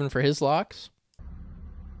it to Trevin for his locks.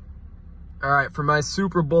 All right, for my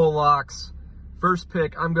Super Bowl locks, first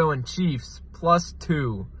pick, I'm going Chiefs plus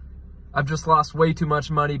 2. I've just lost way too much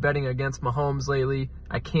money betting against Mahomes lately.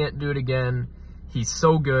 I can't do it again. He's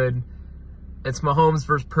so good. It's Mahomes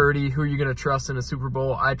versus Purdy. Who are you going to trust in a Super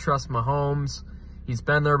Bowl? I trust Mahomes. He's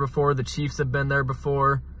been there before. The Chiefs have been there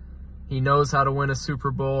before. He knows how to win a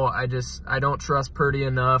Super Bowl. I don't trust Purdy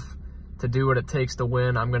enough to do what it takes to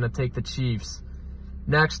win. I'm going to take the Chiefs.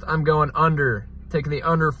 Next, I'm going under. Taking the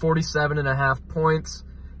under 47.5 points.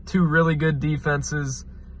 Two really good defenses.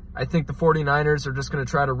 I think the 49ers are just going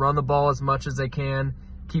to try to run the ball as much as they can,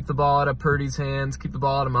 keep the ball out of Purdy's hands, keep the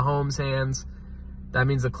ball out of Mahomes' hands. That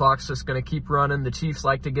means the clock's just going to keep running. The Chiefs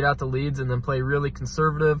like to get out the leads and then play really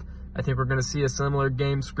conservative. I think we're going to see a similar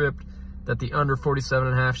game script that the under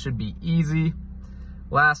 47.5 should be easy.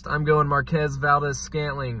 Last, I'm going Marquez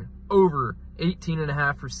Valdez-Scantling over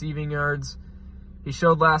 18.5 receiving yards. He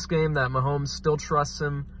showed last game that Mahomes still trusts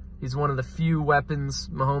him. He's one of the few weapons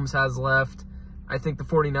Mahomes has left. I think the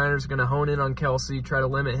 49ers are going to hone in on Kelsey, try to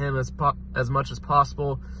limit him as much as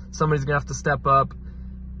possible. Somebody's going to have to step up.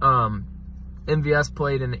 MVS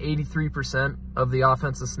played in 83% of the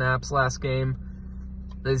offensive snaps last game.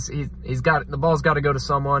 The ball's got to go to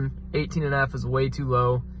someone. 18.5 is way too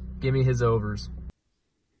low. Give me his overs.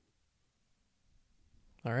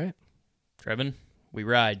 All right. Trevin, we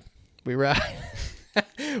ride. We ride.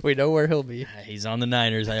 We know where he'll be. He's on the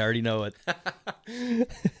Niners. I already know it.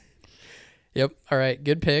 Yep. All right.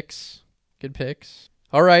 Good picks. Good picks.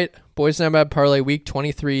 All right. Boys Not Bad Parlay Week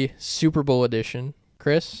 23 Super Bowl edition.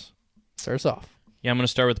 Chris, start us off. Yeah, I'm going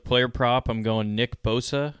to start with the player prop. I'm going Nick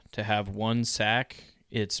Bosa to have 1 sack.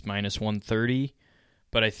 It's minus 130.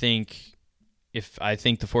 But I think the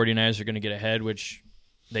 49ers are going to get ahead, which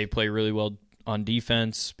they play really well on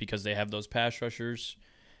defense because they have those pass rushers.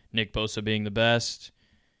 Nick Bosa being the best.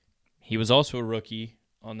 He was also a rookie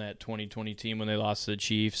on that 2020 team when they lost to the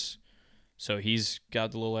Chiefs. So he's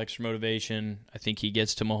got the little extra motivation. I think he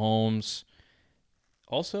gets to Mahomes.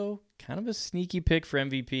 Also, kind of a sneaky pick for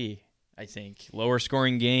MVP, I think. Lower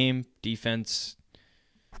scoring game, defense.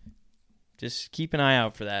 Just keep an eye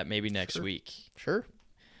out for that maybe next week. Sure.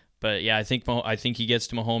 But yeah, I think he gets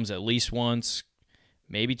to Mahomes at least once,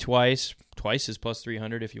 maybe twice. Twice is plus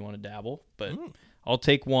 300 if you want to dabble. But I'll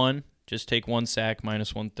take one. Just take 1 sack,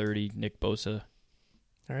 minus 130, Nick Bosa.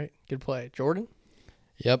 All right. Good play. Jordan?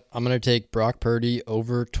 Yep, I'm going to take Brock Purdy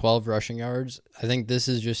over 12 rushing yards. I think this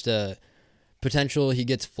is just a potential he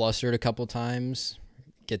gets flustered a couple times,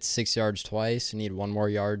 gets 6 yards twice, and need 1 more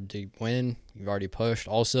yard to win. You've already pushed.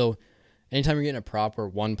 Also, anytime you're getting a prop where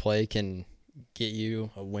one play can get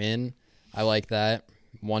you a win, I like that.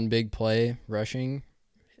 1 big play rushing,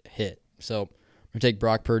 hit. So I'm going to take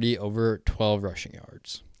Brock Purdy over 12 rushing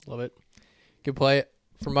yards. Love it. Good play.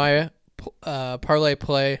 For my parlay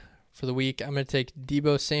play for the week, I'm going to take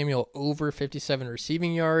Deebo Samuel over 57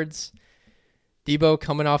 receiving yards. Debo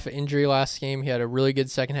coming off an injury last game. He had a really good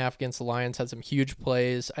second half against the Lions, had some huge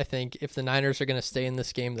plays. I think if the Niners are going to stay in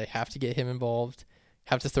this game, they have to get him involved,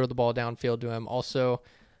 have to throw the ball downfield to him. Also,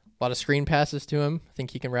 a lot of screen passes to him. I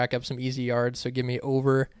think he can rack up some easy yards. So give me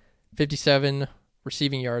over 57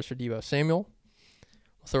 receiving yards for Debo Samuel.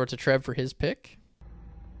 We'll throw it to Trev for his pick.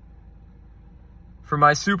 For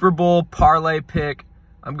my Super Bowl parlay pick,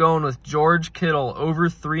 I'm going with George Kittle over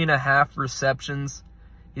 3.5 receptions.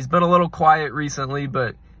 He's been a little quiet recently,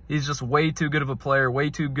 but he's just way too good of a player, way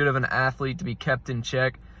too good of an athlete to be kept in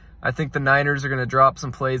check. I think the Niners are going to drop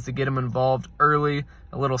some plays to get him involved early,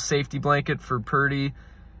 a little safety blanket for Purdy.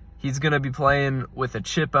 He's going to be playing with a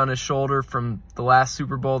chip on his shoulder from the last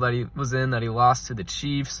Super Bowl that he was in, that he lost to the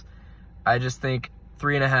Chiefs. I just think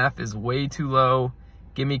 3.5 is way too low.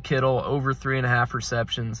 Give me Kittle over 3.5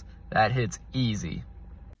 receptions. That hits easy.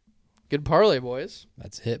 Good parlay, boys.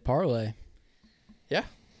 That's a hit parlay. Yeah,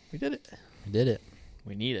 we did it. We did it.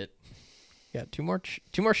 We need it. Yeah, two more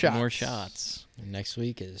shots. More shots. And next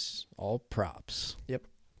week is all props. Yep,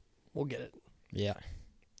 we'll get it. Yeah.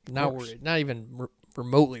 Not worried. Not even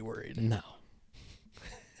remotely worried. No.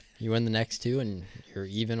 You win the next two, and you're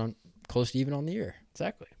close to even on the year.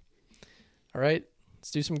 Exactly. All right,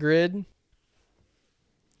 let's do some grid.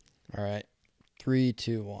 All right. 3,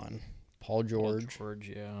 2, 1. Paul George,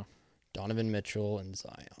 Yeah. Donovan Mitchell, and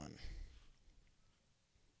Zion.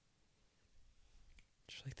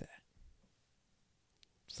 Just like that.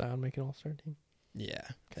 Zion make an all-star team. Yeah.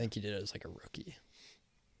 I think he did it as like a rookie.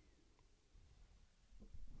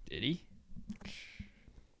 Did he?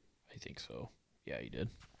 I think so. Yeah, he did.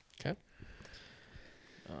 Okay.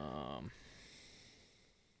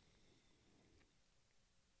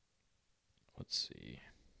 Let's see.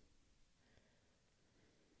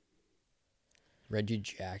 Reggie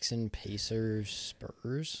Jackson, Pacers,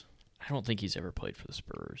 Spurs. I don't think he's ever played for the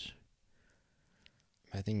Spurs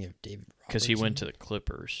I think of David Robertson. because he went to the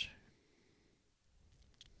Clippers.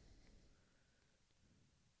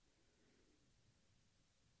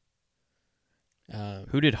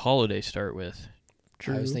 Who did Holiday start with?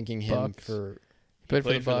 I was thinking him Bucks. for. Played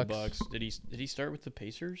for the Bucks. Did he start with the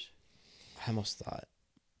Pacers? I almost thought.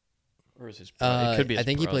 Or is his brother? It could be his I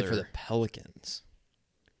think brother. he played for the Pelicans.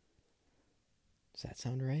 Does that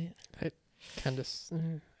sound right? Kind of.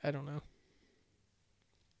 I don't know.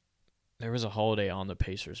 There was a Holiday on the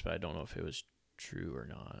Pacers, but I don't know if it was true or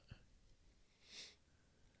not.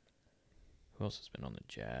 Who else has been on the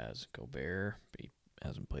Jazz? Gobert, but he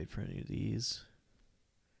hasn't played for any of these.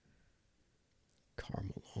 Karl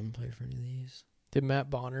Malone played for any of these? Did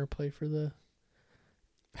Matt Bonner play for the?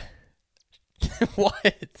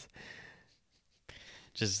 What?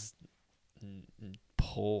 Just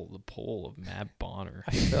pull the poll of Matt Bonner.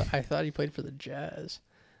 I thought he played for the Jazz.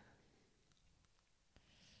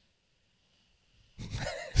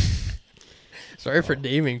 Sorry for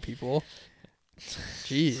naming people.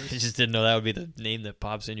 Jeez. I just didn't know that would be the name that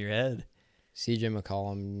pops in your head. CJ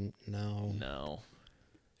McCollum, no. No.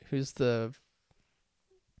 Who's the?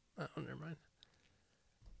 Oh, never mind.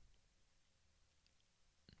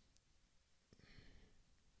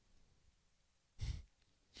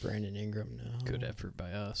 Brandon Ingram, no. Good effort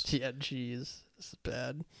by us. Yeah, jeez, this is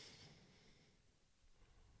bad.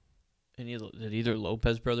 Did either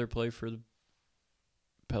Lopez brother play for the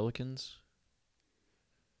Pelicans?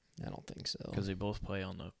 I don't think so. Because they both play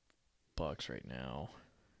on the Bucks right now.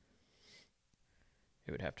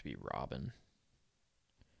 It would have to be Robin.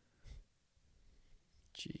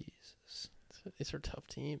 Jesus. These are tough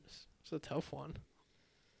teams. It's a tough one.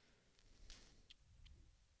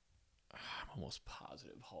 I'm almost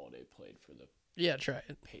positive Holiday played for the Yeah, try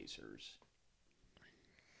it. Pacers.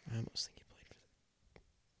 I almost think he played for the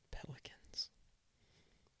Pelicans.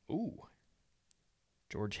 Ooh.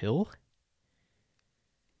 George Hill?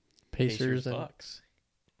 Pacers and Bucks.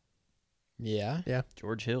 Yeah?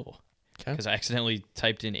 George Hill. Okay. Because I accidentally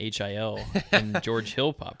typed in HIL and George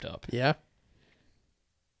Hill popped up. Yeah.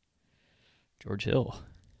 George Hill.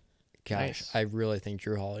 Gosh, Nice. I really think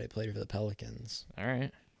Drew Holiday played for the Pelicans. All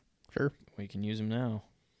right. Sure. We can use him now.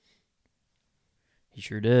 He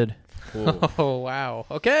sure did. Oh wow.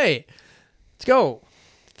 Okay. Let's go.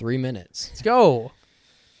 3 minutes. Let's go.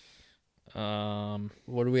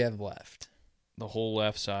 What do we have left? The whole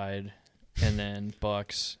left side, and then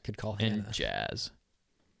Bucks Could call and Hannah. Jazz.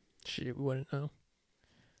 She wouldn't know.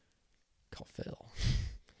 Call Phil.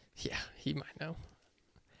 Yeah, he might know.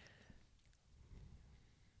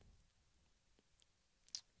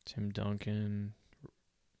 Tim Duncan,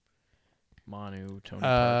 Manu, Tony Parker,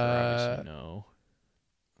 obviously no.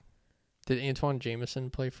 Did Antoine Jameson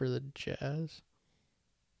play for the Jazz?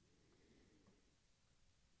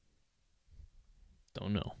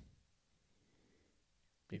 Don't know.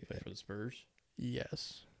 He played for the Spurs.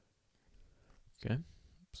 Yes. Okay.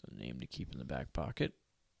 It's a name to keep in the back pocket.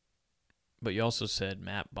 But you also said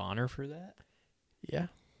Matt Bonner for that? Yeah.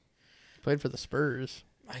 Played for the Spurs.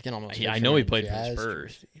 I can almost. I picture know he a played for the Jazz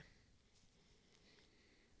Spurs. jersey.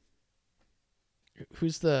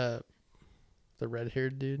 Who's the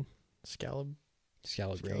red-haired dude? Scalabrini.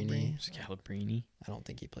 Scalabrini. I don't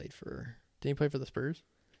think he played for. Did he play for the Spurs?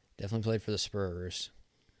 Definitely played for the Spurs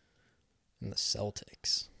and the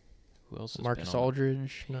Celtics. Who else has Marcus been on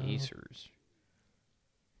Aldridge? the No. Pacers?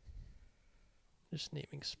 Just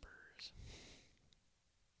naming Spurs.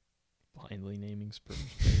 Blindly naming Spurs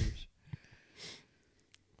players.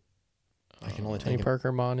 I can only Tony think.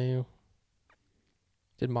 Parker, Manu.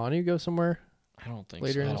 Did Manu go somewhere? I don't think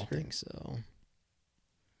Later so. in I his don't career? think so.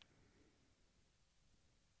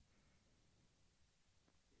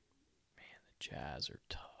 The Jazz are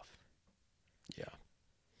tough.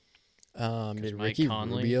 Yeah. Did Mike Ricky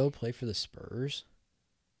Conley- Rubio play for the Spurs?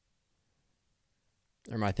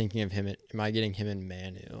 Or am I thinking of him? Am I getting him and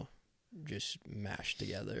Manu just mashed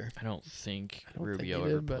together? I don't think I don't think Rubio he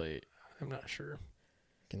ever did, but- played. I'm not sure.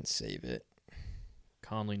 Can save it.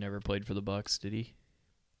 Conley never played for the Bucks, did he?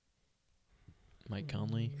 Mike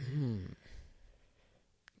Conley?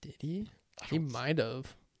 Did he? He might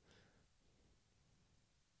have.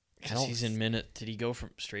 I don't He's in Did he go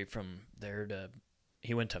straight from there to?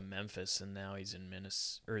 He went to Memphis and now he's in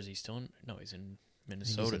Minnesota. Or is he still in? No, he's in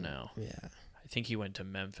Minnesota now. Yeah. I think he went to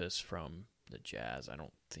Memphis from the Jazz. I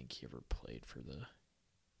don't think he ever played for the.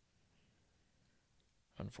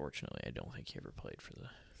 Unfortunately, I don't think he ever played for the.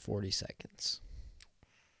 40 seconds.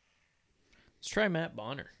 Let's try Matt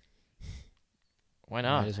Bonner. Why Might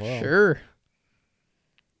not? as well. Sure.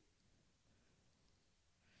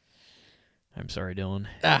 I'm sorry, Dylan.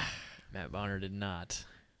 Ah, Matt Bonner did not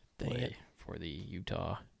dang play it. for the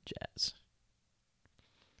Utah Jazz.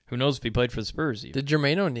 Who knows if he played for the Spurs even? Did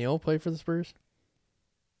Jermaine O'Neal play for the Spurs?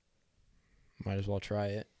 Might as well try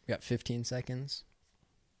it. We got 15 seconds.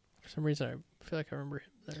 For some reason, I feel like I remember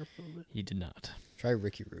him there for a little bit. He did not. Try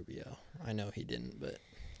Ricky Rubio. I know he didn't, but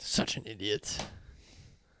Such an idiot.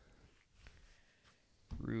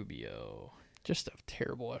 Rubio. Just a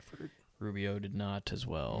terrible effort. Rubio did not as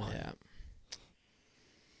well. yeah.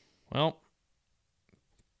 Well,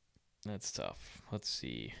 that's tough. Let's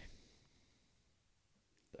see.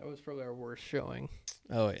 That was probably our worst showing.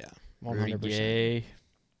 Oh yeah. 100%. Rudy Gay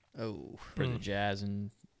Oh. for the Jazz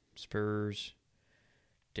and Spurs.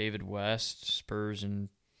 David West, Spurs and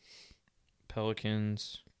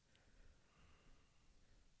Pelicans.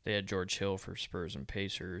 They had George Hill for Spurs and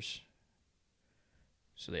Pacers.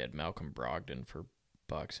 So they had Malcolm Brogdon for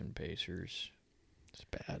Bucks and Pacers. It's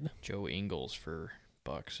bad. Joe Ingles for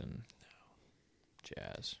Bucks and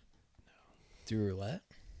Jazz. Through roulette.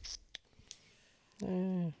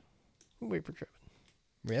 Wait for Trevin.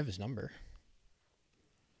 We have his number.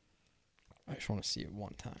 I just want to see it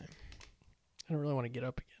one time. I don't really want to get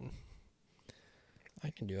up again.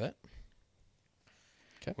 I can do it.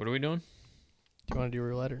 What are we doing? Do you want to do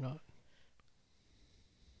roulette or not?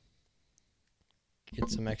 Get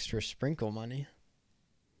some extra sprinkle money.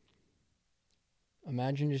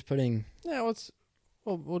 Imagine just putting. Yeah,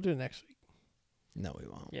 we'll do it next week. No, we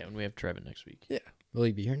won't. Yeah, when we have Trevin next week. Will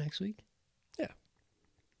he be here next week?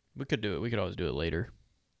 We could do it. We could always do it later.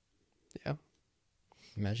 Yeah.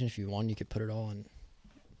 Imagine if you won, you could put it all on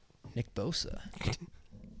Nick Bosa.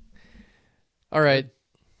 All right.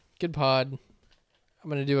 Good pod. I'm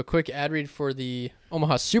going to do a quick ad read for the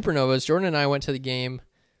Omaha Supernovas. Jordan and I went to the game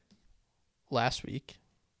last week.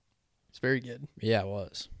 It's very good. Yeah, it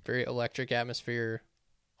was. Very electric atmosphere.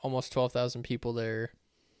 Almost 12,000 people there.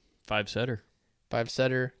 5-setter.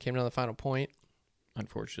 5-setter. Came down to the final point.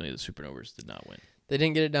 Unfortunately, the Supernovas did not win. They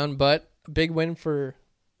didn't get it done, but a big win for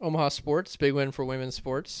Omaha sports. Big win for women's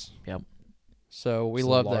sports. Yep. So we It's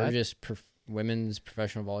love the that. largest women's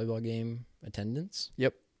professional volleyball game attendance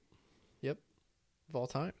Yep. Of all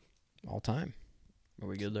time. all time. Are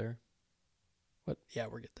we good there? What? Yeah,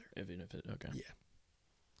 we're good there. Even if it okay.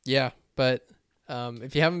 Yeah, but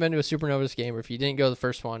if you haven't been to a Supernovas game or if you didn't go to the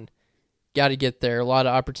first one, got to get there. A lot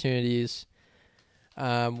of opportunities.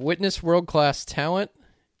 Witness world-class talent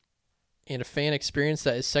and a fan experience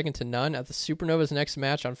that is second to none at the Supernovas' next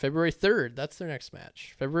match on February 3rd. That's their next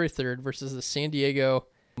match. February 3rd versus the San Diego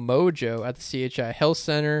Mojo at the CHI Health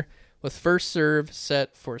Center with first serve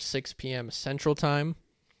set for 6 p.m. Central Time.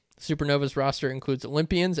 Supernovas roster includes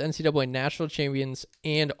Olympians, NCAA national champions,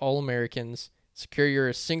 and All-Americans. Secure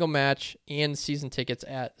your single match and season tickets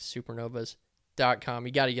at supernovas.com.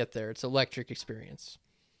 You got to get there. It's an electric experience.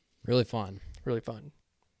 Really fun. Really fun.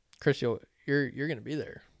 Chris, you'll you're gonna be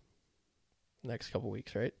there next couple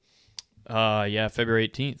weeks, right? Yeah, February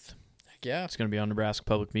 18th. Heck yeah. It's going to be on Nebraska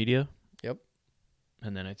Public Media. Yep.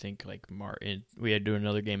 And then I think like we had to do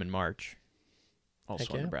another game in March, also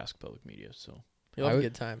Heck on yeah. Nebraska Public Media. So You'll have a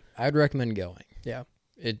good time. I'd recommend going. Yeah.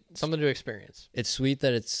 It's Something to experience. It's sweet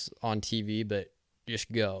that it's on TV, but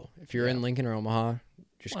just go. If you're Yeah. in Lincoln or Omaha,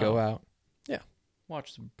 just go out.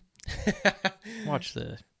 watch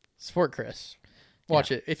the Support Chris.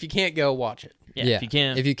 Watch it. If you can't go, watch it. yeah. If you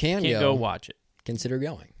can go watch it. Consider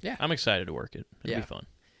going. Yeah. I'm excited to work it. It'll Yeah. be fun.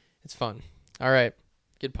 It's fun. All right.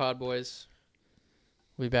 Good pod, boys.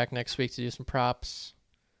 We'll be back next week to do some props.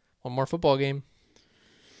 One more football game.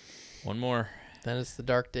 One more. Then it's the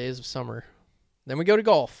dark days of summer. Then we go to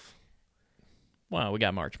golf Wow, we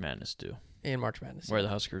got March Madness too, and March Madness. where the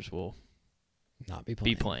Huskers will Not be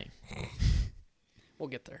playing. be playing. We'll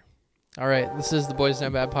get there. All right. This is the Boys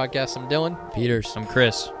Not Bad podcast. I'm Dylan. Peters. I'm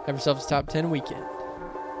Chris. Have yourselves a top 10 weekend.